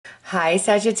Hi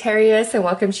Sagittarius, and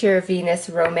welcome to your Venus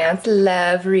Romance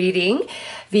Love reading.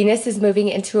 Venus is moving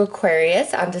into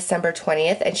Aquarius on December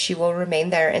 20th, and she will remain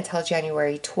there until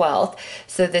January 12th.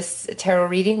 So this tarot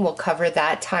reading will cover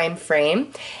that time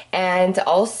frame. And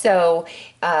also,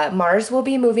 Mars will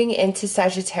be moving into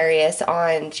Sagittarius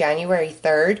on January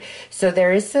 3rd. So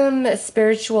there is some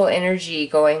spiritual energy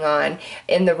going on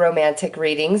in the romantic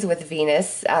readings with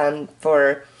Venus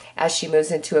as she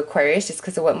moves into Aquarius, just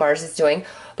because of what Mars is doing.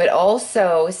 But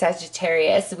also,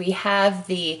 Sagittarius, we have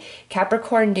the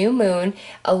Capricorn new moon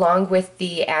along with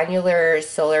the the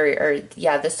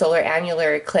solar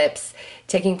annular eclipse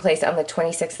taking place on the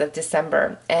 26th of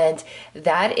December. And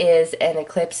that is an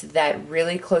eclipse that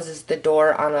really closes the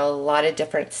door on a lot of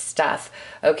different stuff.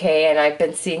 Okay, and I've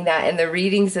been seeing that in the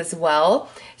readings as well.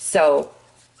 So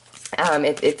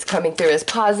it's coming through as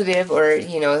positive, or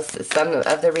some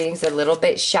of the readings are a little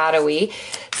bit shadowy.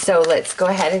 So let's go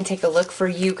ahead and take a look for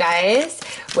you guys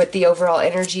what the overall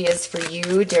energy is for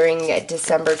you during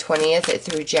December 20th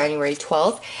through January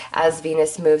 12th as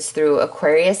Venus moves through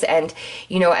Aquarius. And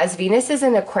as Venus is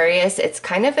in Aquarius, it's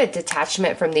kind of a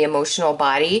detachment from the emotional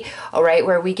body, all right,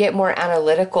 where we get more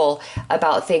analytical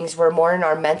about things. We're more in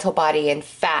our mental body, and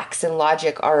facts and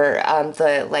logic are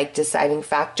the deciding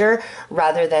factor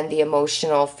rather than the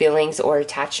emotional feelings or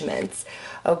attachments.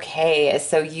 Okay,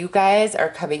 so you guys are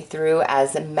coming through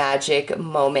as a magic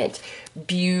moment.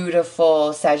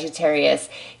 Beautiful, Sagittarius.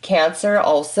 Cancer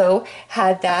also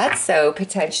had that, so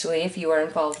potentially if you are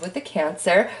involved with the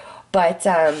Cancer, but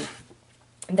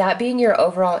that being your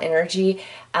overall energy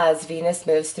as Venus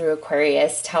moves through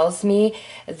Aquarius tells me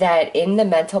that in the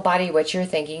mental body, what you're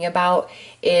thinking about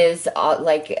is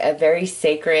like a very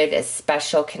sacred, a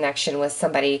special connection with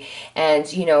somebody.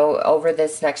 And, over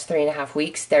this next 3.5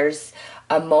 weeks, there's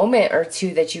a moment or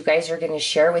two that you guys are going to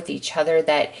share with each other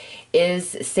that is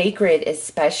sacred, is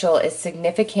special, is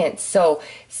significant. So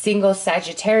single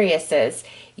Sagittariuses,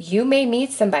 you may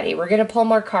meet somebody. We're going to pull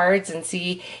more cards and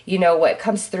see, what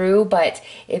comes through. But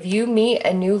if you meet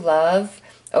a new love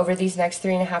over these next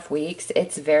 3.5 weeks,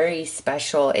 it's very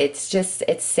special. It's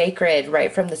sacred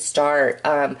right from the start.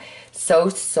 So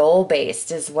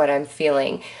soul-based is what I'm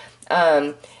feeling.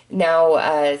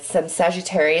 Now, some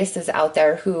Sagittarius is out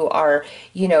there who are,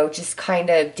 just kind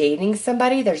of dating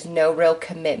somebody. There's no real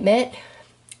commitment.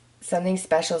 Something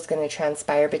special is going to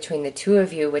transpire between the two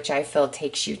of you, which I feel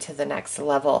takes you to the next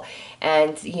level.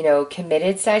 And,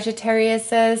 committed Sagittarius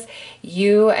says,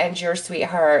 you and your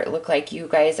sweetheart look like you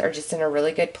guys are just in a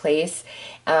really good place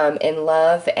in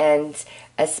love, and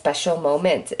a special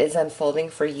moment is unfolding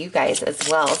for you guys as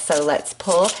well. So let's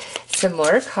pull some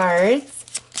more cards.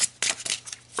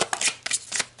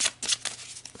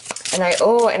 And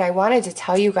I wanted to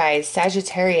tell you guys,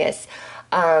 Sagittarius,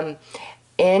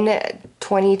 in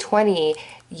 2020,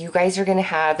 you guys are going to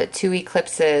have 2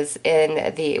 eclipses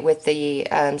with the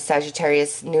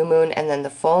Sagittarius new moon and then the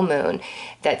full moon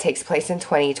that takes place in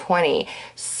 2020.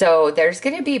 So there's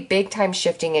going to be big time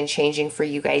shifting and changing for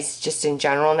you guys just in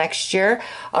general next year.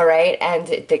 All right. And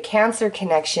the Cancer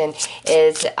connection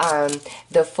is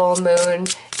the full moon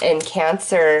in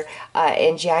Cancer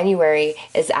in January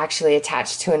is actually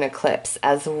attached to an eclipse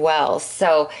as well.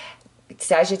 So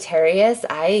Sagittarius,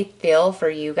 I feel for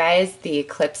you guys the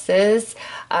eclipses,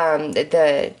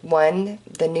 the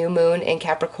new moon in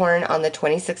Capricorn on the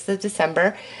 26th of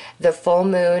December, the full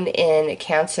moon in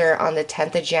Cancer on the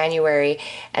 10th of January,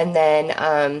 and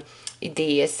then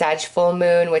the Sag full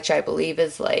moon, which I believe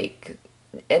is like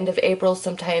end of April,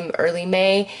 sometime early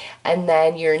May, and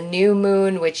then your new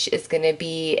moon, which is going to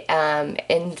be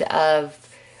end of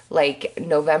like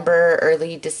November,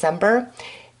 early December.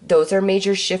 Those are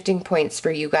major shifting points for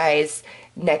you guys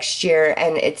next year,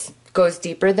 and it goes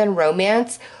deeper than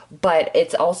romance, but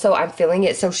it's also, I'm feeling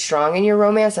it so strong in your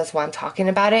romance, that's why I'm talking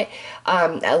about it.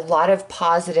 A lot of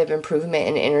positive improvement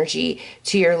and energy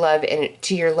to your love and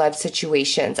to your love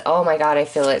situations. Oh my God, I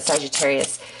feel it,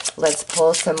 Sagittarius. Let's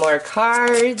pull some more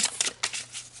cards.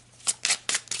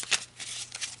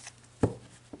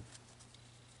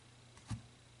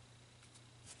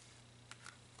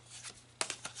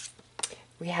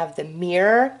 We have the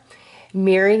mirror,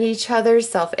 mirroring each other,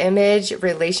 self-image,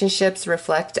 relationships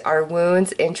reflect our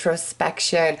wounds,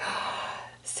 introspection.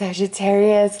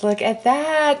 Sagittarius, look at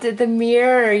that. The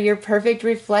mirror, your perfect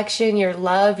reflection, your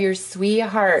love, your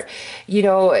sweetheart,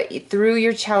 through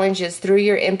your challenges, through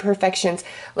your imperfections.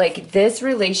 Like, this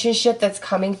relationship that's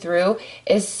coming through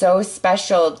is so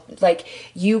special. Like,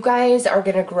 you guys are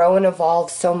going to grow and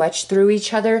evolve so much through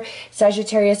each other.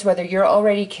 Sagittarius, whether you're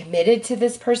already committed to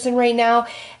this person right now,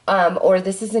 or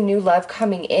this is a new love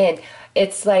coming in,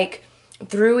 it's like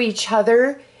through each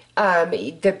other,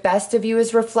 the best of you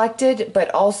is reflected, but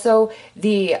also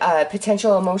the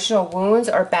potential emotional wounds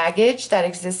or baggage that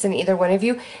exists in either one of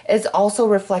you is also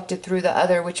reflected through the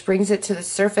other, which brings it to the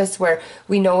surface where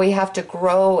we know we have to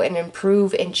grow and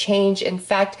improve and change. In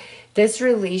fact, this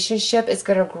relationship is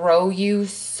going to grow you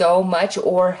so much,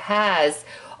 or has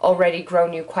already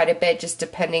grown you quite a bit, just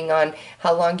depending on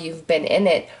how long you've been in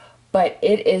it. But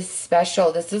it is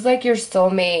special. This is like your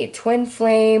soulmate, twin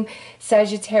flame,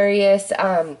 Sagittarius.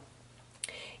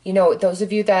 You know, those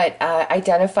of you that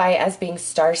identify as being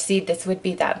starseed, this would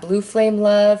be that blue flame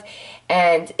love,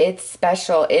 and it's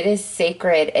special. It is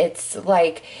sacred. It's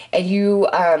like, and you,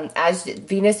 as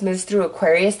Venus moves through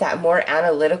Aquarius, that more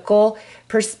analytical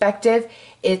perspective,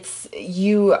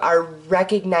 you are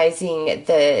recognizing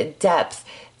the depth,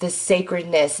 the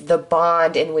sacredness, the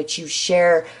bond in which you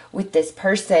share with this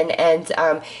person. And,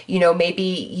 you know, maybe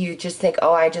you just think,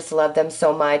 oh, I just love them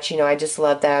so much. You know, I just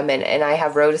love them. And I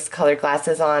have rose-colored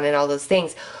glasses on and all those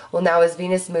things. Well, now as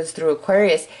Venus moves through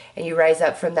Aquarius and you rise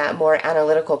up from that more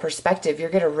analytical perspective,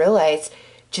 you're going to realize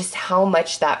just how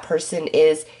much that person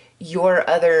is your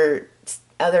other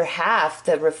half,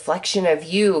 the reflection of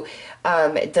you,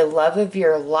 the love of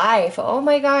your life. Oh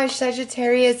my gosh,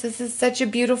 Sagittarius, this is such a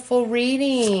beautiful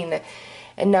reading.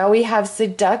 And now we have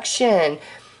seduction,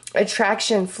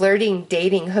 attraction, flirting,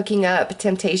 dating, hooking up,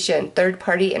 temptation,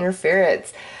 third-party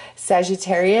interference.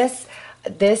 Sagittarius,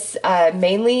 this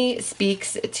mainly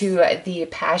speaks to the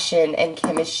passion and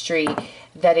chemistry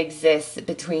that exists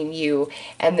between you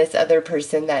and this other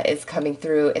person that is coming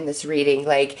through in this reading.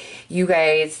 Like, you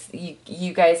guys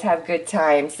have good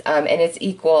times, and it's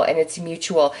equal and it's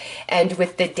mutual. And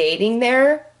with the dating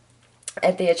there,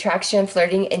 at the attraction,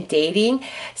 flirting, and dating,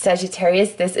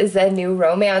 Sagittarius, this is a new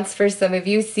romance for some of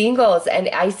you singles, and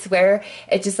I swear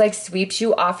it just like sweeps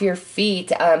you off your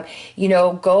feet. You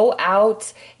know, go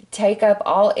out, take up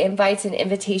all invites and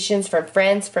invitations from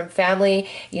friends, from family.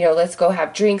 You know, let's go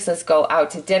have drinks, let's go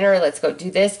out to dinner, let's go do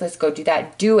this, let's go do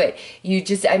that. Do it. You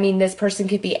just, I mean, this person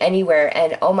could be anywhere.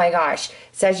 And oh my gosh,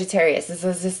 Sagittarius, this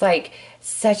was just like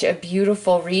such a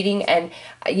beautiful reading. And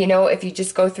you know, if you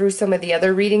just go through some of the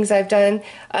other readings I've done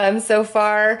so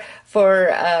far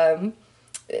for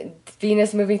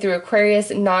Venus moving through Aquarius,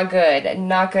 not good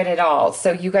at all.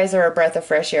 So you guys are a breath of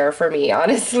fresh air for me.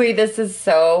 Honestly, this is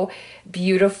so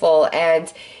beautiful.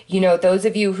 And you know, those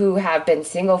of you who have been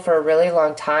single for a really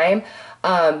long time,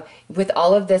 with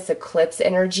all of this eclipse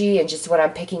energy and just what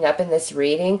I'm picking up in this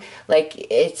reading, like,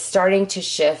 it's starting to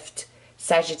shift,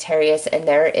 Sagittarius, and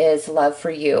there is love for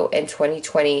you in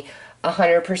 2020.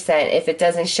 100%, if it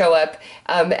doesn't show up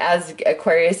as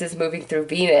Aquarius is moving through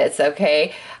Venus,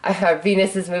 okay?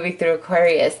 Venus is moving through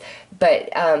Aquarius. But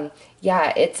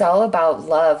yeah, it's all about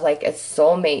love, like a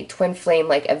soulmate, twin flame,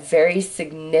 like a very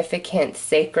significant,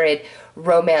 sacred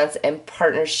romance and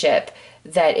partnership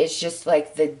that is just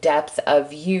like the depth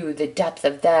of you, the depth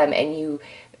of them, and you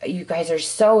guys are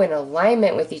so in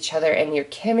alignment with each other, and your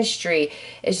chemistry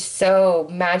is so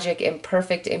magic and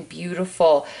perfect and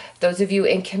beautiful. Those of you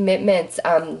in commitments,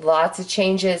 lots of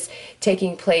changes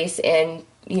taking place in,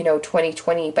 you know,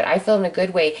 2020, but I feel in a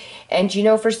good way. And you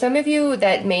know, for some of you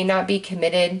that may not be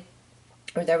committed,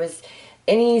 or there was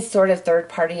any sort of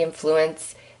third-party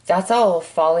influence, that's all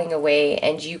falling away,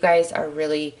 and you guys are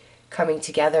really coming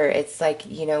together. It's like,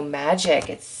 you know, magic.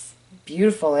 It's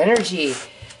beautiful energy.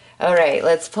 All right,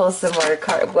 let's pull some more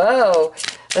cards. Whoa,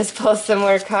 let's pull some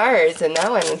more cards. And that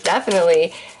one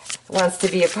definitely wants to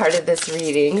be a part of this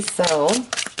reading. So,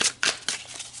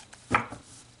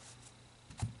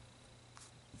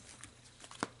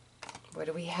 what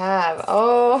do we have?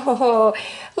 Oh,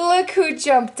 look who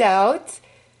jumped out.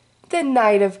 The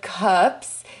Knight of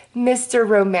Cups, Mr.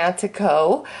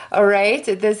 Romantico. All right,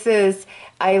 this is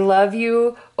I love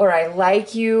you, or I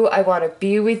like you, I want to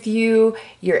be with you,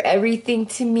 you're everything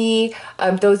to me.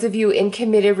 Those of you in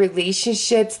committed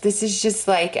relationships, this is just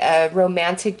like a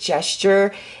romantic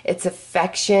gesture. It's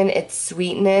affection, it's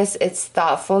sweetness, it's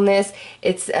thoughtfulness,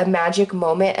 it's a magic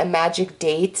moment, a magic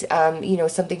date, you know,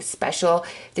 something special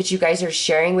that you guys are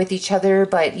sharing with each other.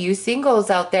 But you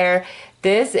singles out there,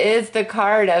 this is the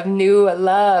card of new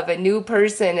love, a new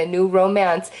person, a new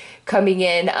romance coming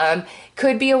in.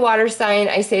 Could be a water sign.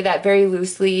 I say that very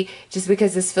loosely just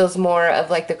because this feels more of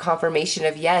like the confirmation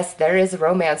of, yes, there is a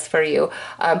romance for you.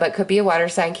 But could be a water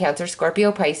sign, Cancer,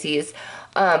 Scorpio, Pisces.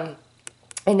 And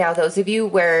now those of you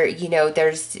where, you know,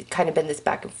 there's kind of been this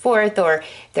back and forth, or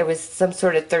there was some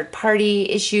sort of third party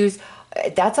issues,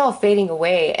 that's all fading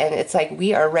away. And it's like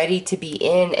we are ready to be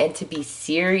in and to be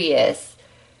serious.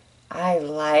 I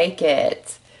like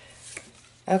it.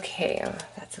 Okay,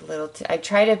 that's That's a little too, I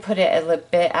try to put it a little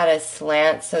bit at a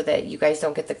slant so that you guys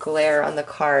don't get the glare on the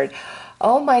card.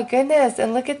 Oh my goodness,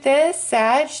 and look at this,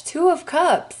 Sag, Two of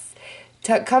Cups.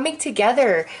 Coming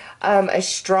together, a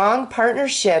strong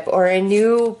partnership or a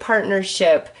new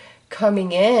partnership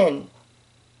coming in.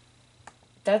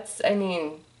 That's, I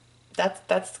mean,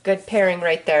 that's good pairing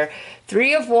right there.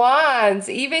 Three of Wands,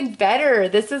 even better.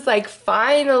 This is like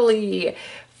finally,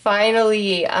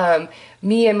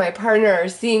 me and my partner are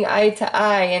seeing eye to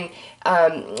eye,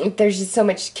 and there's just so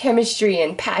much chemistry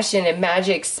and passion and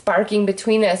magic sparking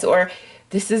between us. Or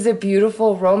this is a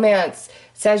beautiful romance,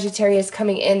 Sagittarius,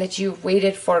 coming in that you've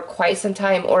waited for quite some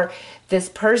time, or this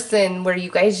person where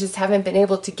you guys just haven't been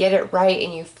able to get it right,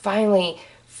 and you finally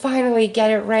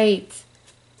get it right.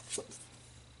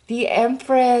 The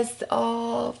Empress,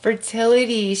 oh,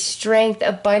 fertility, strength,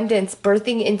 abundance,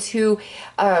 birthing into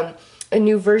a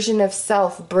new version of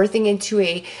self, birthing into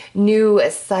a new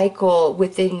cycle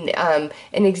within an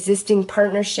existing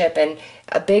partnership, and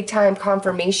a big time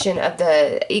confirmation of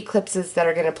the eclipses that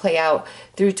are going to play out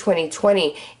through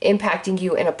 2020, impacting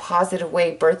you in a positive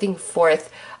way, birthing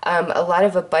forth a lot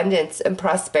of abundance and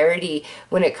prosperity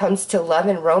when it comes to love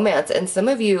and romance. And some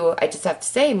of you, I just have to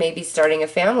say, may be starting a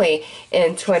family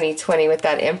in 2020 with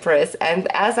that Empress.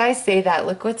 And as I say that,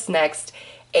 look what's next.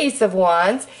 Ace of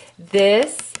Wands.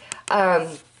 This,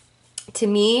 to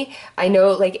me, I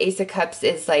know like Ace of Cups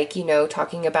is like, you know,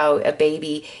 talking about a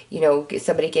baby, you know,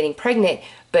 somebody getting pregnant.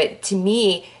 But to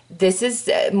me, this is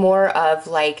more of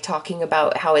like talking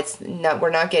about how it's not,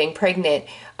 we're not getting pregnant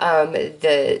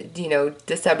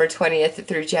December 20th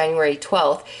through January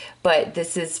 12th. But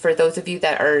this is for those of you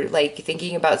that are like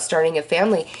thinking about starting a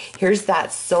family. Here's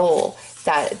that soul,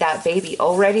 that baby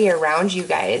already around you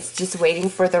guys, just waiting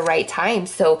for the right time.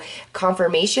 So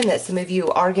confirmation that some of you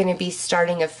are going to be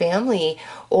starting a family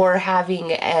or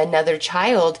having another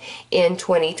child in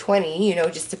 2020, you know,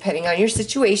 just depending on your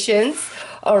situations.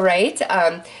 All right.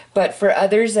 But for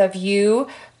others of you,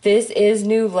 this is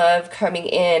new love coming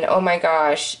in. Oh my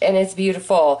gosh. And it's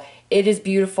beautiful. It is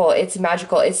beautiful. It's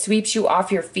magical. It sweeps you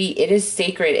off your feet. It is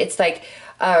sacred. It's like,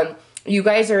 you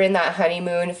guys are in that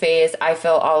honeymoon phase. I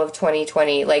feel all of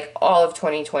 2020, like all of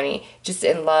 2020, just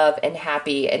in love and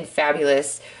happy and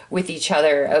fabulous with each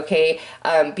other, okay?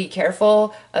 Be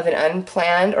careful of an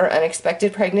unplanned or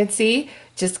unexpected pregnancy.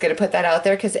 Just gonna put that out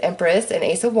there because Empress and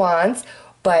Ace of Wands.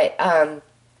 But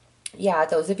yeah,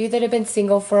 those of you that have been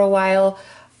single for a while,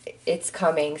 it's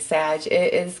coming, Sag.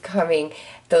 It is coming.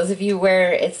 Those of you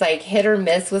where it's like hit or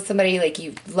miss with somebody, like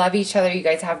you love each other, you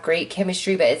guys have great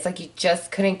chemistry, but it's like you just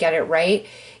couldn't get it right.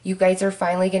 You guys are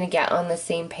finally going to get on the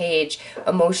same page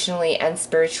emotionally and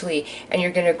spiritually, and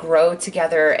you're going to grow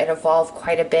together and evolve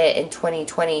quite a bit in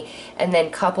 2020. And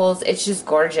then couples, it's just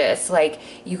gorgeous. Like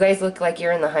you guys look like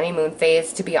you're in the honeymoon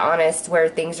phase, to be honest, where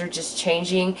things are just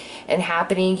changing and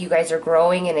happening. You guys are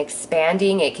growing and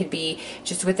expanding. It could be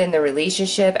just within the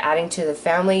relationship, adding to the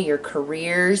family, your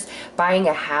careers, buying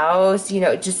a house, you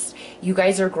know, just you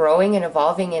guys are growing and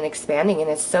evolving and expanding,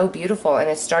 and it's so beautiful. And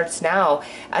it starts now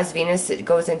as Venus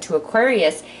goes into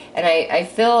Aquarius, and I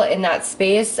feel in that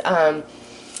space,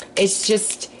 it's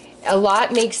just a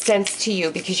lot makes sense to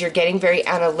you because you're getting very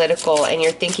analytical and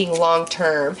you're thinking long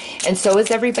term, and so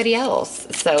is everybody else.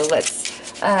 So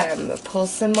let's pull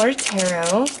some more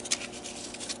tarot.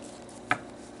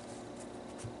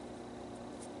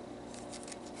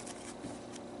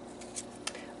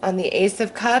 On the Ace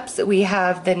of Cups, we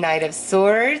have the Knight of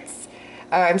Swords.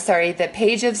 I'm sorry, the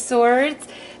Page of Swords.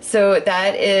 So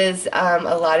that is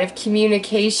a lot of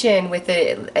communication with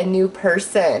a new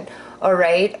person, all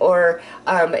right? Or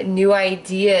new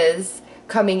ideas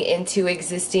coming into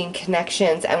existing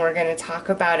connections, and we're going to talk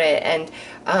about it. And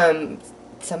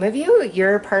some of you,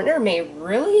 your partner may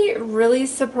really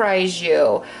surprise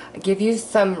you, give you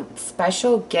some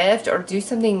special gift, or do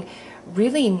something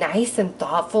really nice and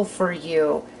thoughtful for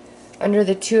you. Under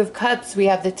the Two of Cups, we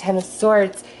have the Ten of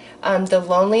Swords. The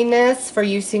loneliness for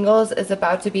you singles is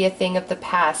about to be a thing of the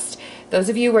past. Those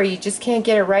of you where you just can't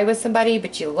get it right with somebody,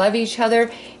 but you love each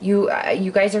other, you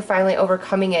guys are finally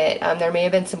overcoming it. There may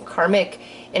have been some karmic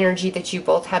energy that you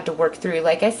both had to work through.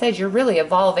 Like I said, you're really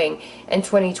evolving in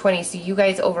 2020, so you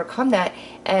guys overcome that.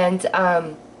 And,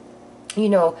 you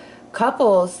know,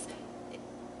 couples,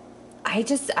 I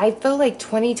feel like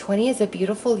 2020 is a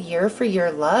beautiful year for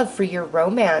your love, for your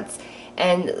romance.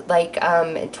 And like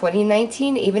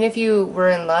 2019, even if you were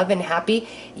in love and happy,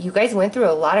 you guys went through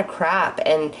a lot of crap.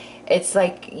 And it's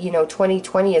like, you know,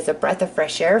 2020 is a breath of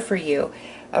fresh air for you.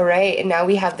 All right, and now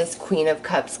we have this Queen of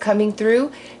Cups coming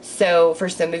through. So for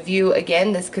some of you,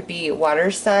 again, this could be water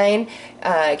sign,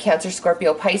 Cancer,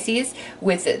 Scorpio, Pisces,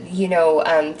 with, you know,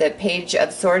 the Page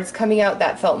of Swords coming out.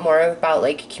 That felt more about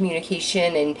like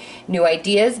communication and new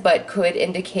ideas, but could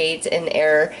indicate an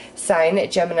air sign,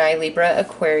 Gemini, Libra,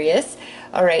 Aquarius.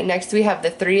 All right, next we have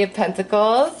the Three of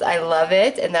Pentacles. I love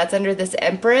it, and that's under this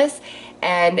Empress,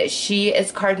 and she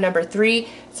is card number 3.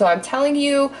 So I'm telling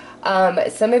you,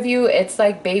 some of you, it's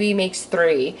like baby makes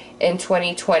 3 in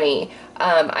 2020.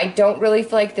 I don't really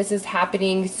feel like this is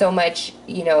happening so much,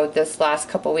 you know, this last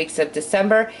couple weeks of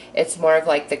December. It's more of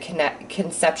like the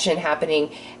conception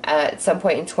happening at some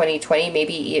point in 2020,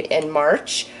 maybe in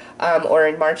March. Or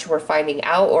in March we're finding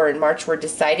out, or in March we're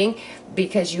deciding,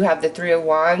 because you have the Three of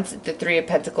Wands, the Three of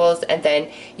Pentacles, and then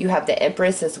you have the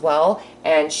Empress as well,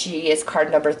 and she is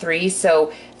card number 3.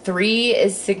 So 3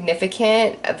 is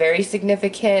significant, very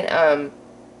significant.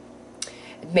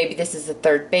 Maybe this is the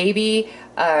 3rd baby,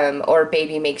 or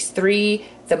baby makes 3.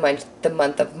 The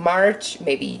month of March,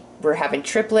 maybe we're having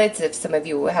triplets. If some of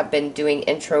you have been doing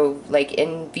in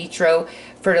vitro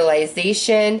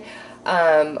fertilization.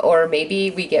 Or maybe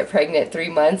we get pregnant 3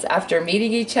 months after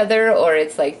meeting each other, or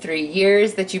it's like 3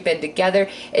 years that you've been together.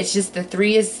 It's just the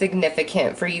 3 is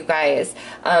significant for you guys.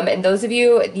 And those of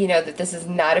you, you know, that this is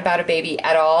not about a baby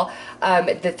at all.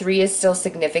 The 3 is still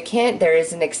significant. There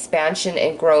is an expansion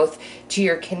and growth to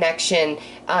your connection,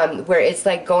 where it's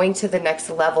like going to the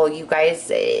next level. You guys,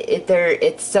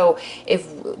 it's so,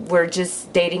 if we're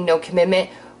just dating, no commitment,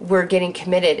 we're getting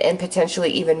committed and potentially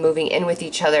even moving in with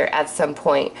each other at some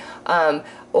point.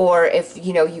 Or if,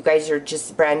 you know, you guys are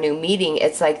just brand new meeting,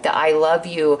 it's like the I love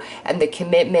you and the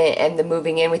commitment and the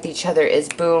moving in with each other is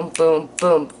boom, boom,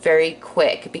 boom, very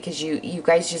quick, because you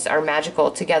guys just are magical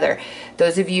together.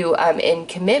 Those of you in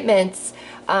commitments,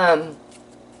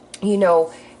 you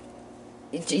know,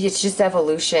 it's just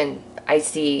evolution. I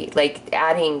see, like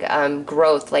adding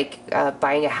growth, like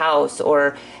buying a house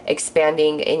or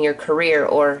expanding in your career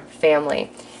or family.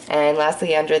 And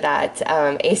lastly, under that,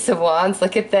 Ace of Wands,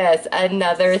 look at this,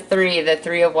 another 3, the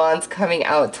Three of Wands coming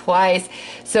out twice.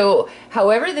 So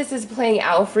however this is playing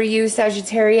out for you,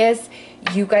 Sagittarius,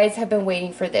 you guys have been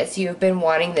waiting for this. You have been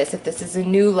wanting this. If this is a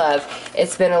new love,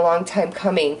 it's been a long time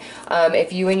coming.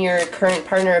 If you and your current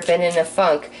partner have been in a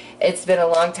funk, it's been a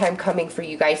long time coming for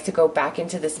you guys to go back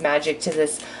into this magic, to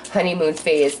this honeymoon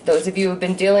phase. Those of you who have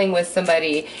been dealing with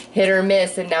somebody hit or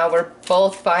miss, and now we're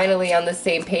both finally on the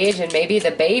same page, and maybe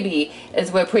the baby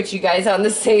is what puts you guys on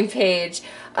the same page.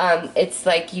 It's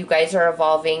like you guys are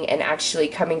evolving and actually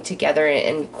coming together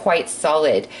and quite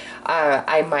solid,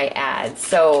 I might add.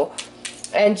 So,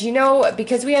 and you know,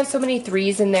 because we have so many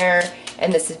 3s in there,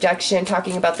 and the seduction,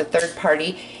 talking about the third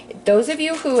party, those of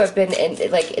you who have been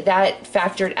in, like, that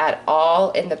factored at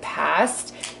all in the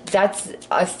past, that's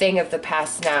a thing of the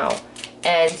past now.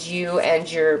 And you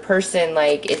and your person,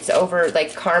 like, it's over,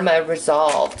 like, karma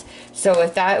resolved. So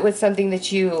if that was something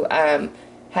that you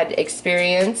had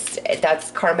experienced,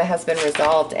 that's karma has been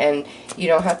resolved, and you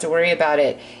don't have to worry about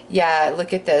it. Yeah,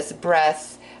 look at this,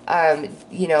 breath,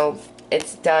 you know,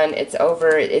 it's done, it's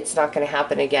over, it's not going to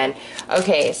happen again.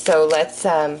 Okay, so let's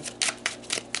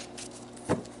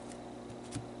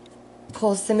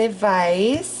pull some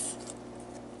advice.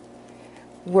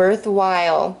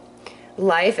 Worthwhile.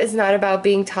 Life is not about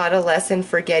being taught a lesson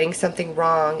for getting something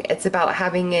wrong. It's about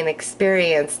having an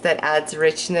experience that adds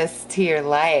richness to your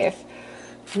life.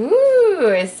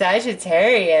 Ooh,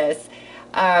 Sagittarius.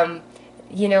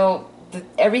 You know,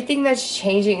 everything that's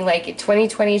changing, like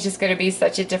 2020 is just going to be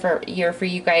such a different year for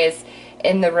you guys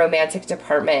in the romantic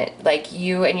department. Like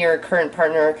you and your current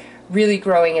partner really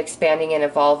growing, expanding, and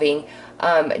evolving.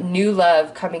 New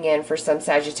love coming in for some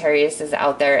Sagittarius is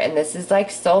out there, and this is like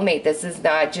soulmate. This is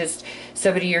not just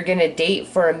somebody you're going to date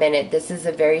for a minute. This is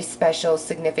a very special,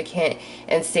 significant,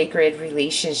 and sacred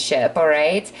relationship, all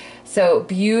right? So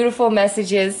beautiful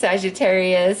messages,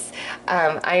 Sagittarius.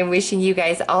 I am wishing you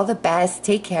guys all the best.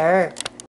 Take care.